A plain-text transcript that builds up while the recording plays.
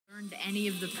earned any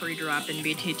of the pre-drop in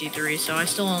BTT3, so I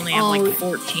still only have like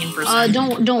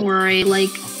 14%. Don't worry.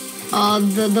 Like,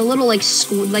 the little like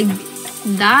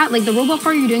the robot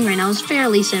part you're doing right now is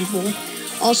fairly simple.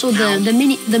 Also,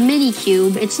 the mini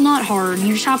cube, it's not hard.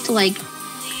 You just have to like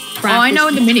practice. Oh, I know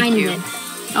the mini cube.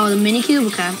 Oh, the mini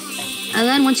cube. Okay. And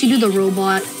then once you do the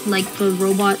robot,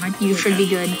 you should be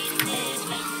good.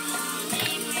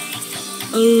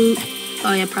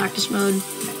 Oh yeah, practice mode.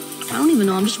 I don't even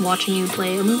know. I'm just watching you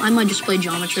play. I might just play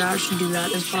geometry. I should do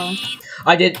that as well.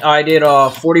 I did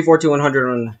 44 to 100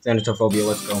 on Thanatophobia.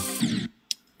 Let's go.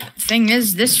 Thing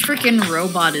is, this freaking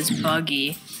robot is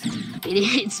buggy.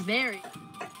 It's very.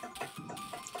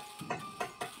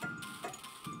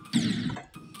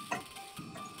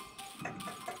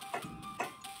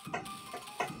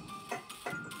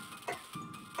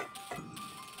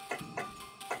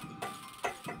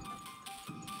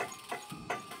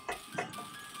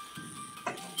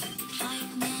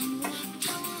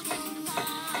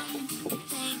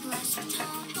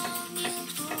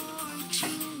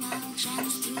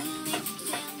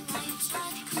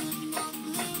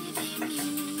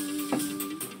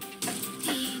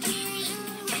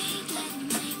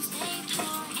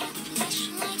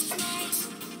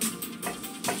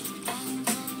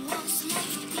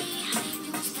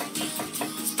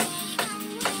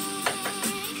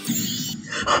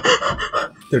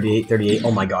 $38.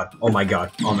 Oh my god. Oh my god.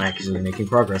 I'm actually making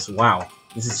progress. Wow.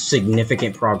 This is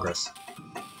significant progress.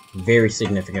 Very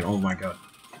significant. Oh my god.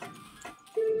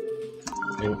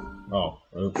 Oh.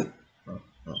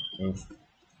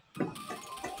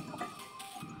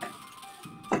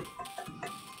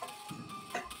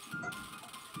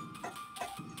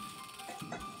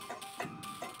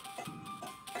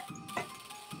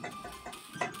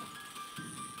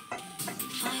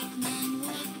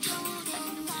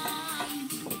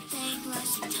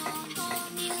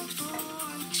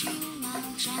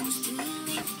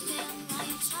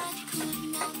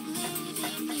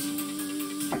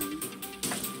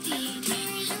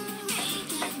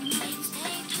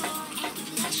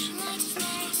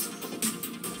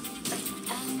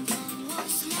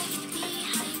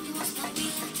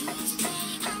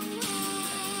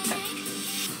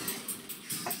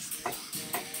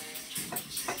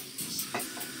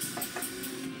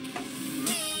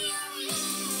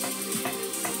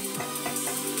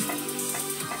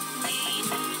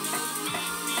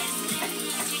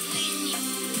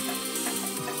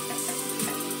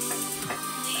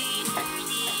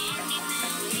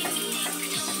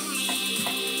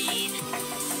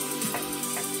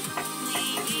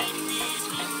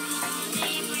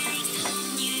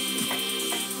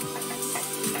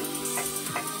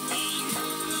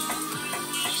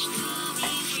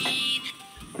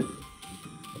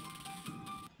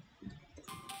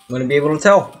 Wouldn't be able to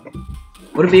tell.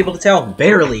 Wouldn't be able to tell.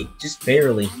 Barely. Just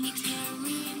barely.